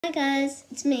Hi guys,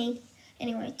 it's me.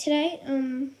 Anyway, today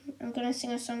I'm gonna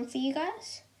sing a song for you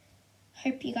guys.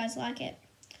 Hope you guys like it.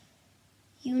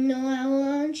 You know I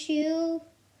want you.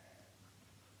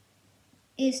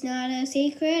 It's not a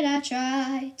secret I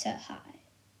try to hide.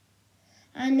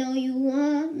 I know you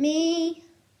want me,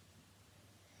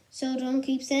 so don't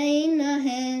keep saying our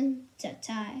hands are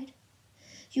tied.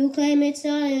 You claim it's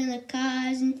not in the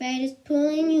cards and fate is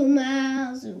pulling you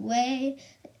miles away,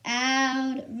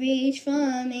 out of reach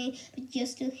from me, but you're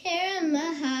still here in my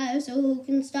heart. So who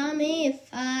can stop me if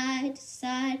I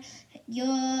decide that you're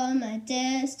my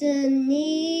destiny?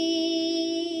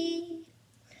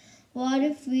 What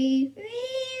if we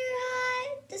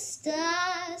rewrite the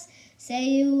stars, say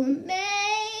you were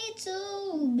made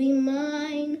to be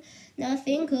mine?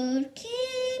 Nothing could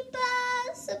keep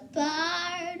us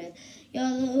apart. You're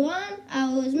the one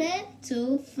I was meant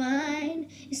to find.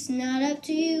 It's not up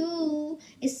to you,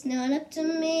 it's not up to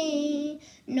me.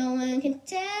 No one can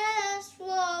tell us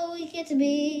what we get to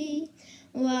be.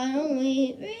 Why don't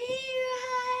we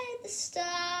rewrite the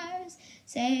stars,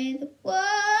 say the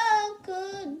world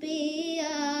could be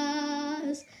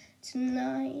ours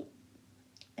tonight.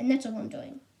 And that's all I'm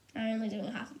doing. I'm only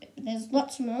doing half of it, but there's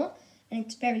lots more and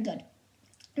it's very good.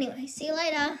 Anyway, see you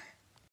later.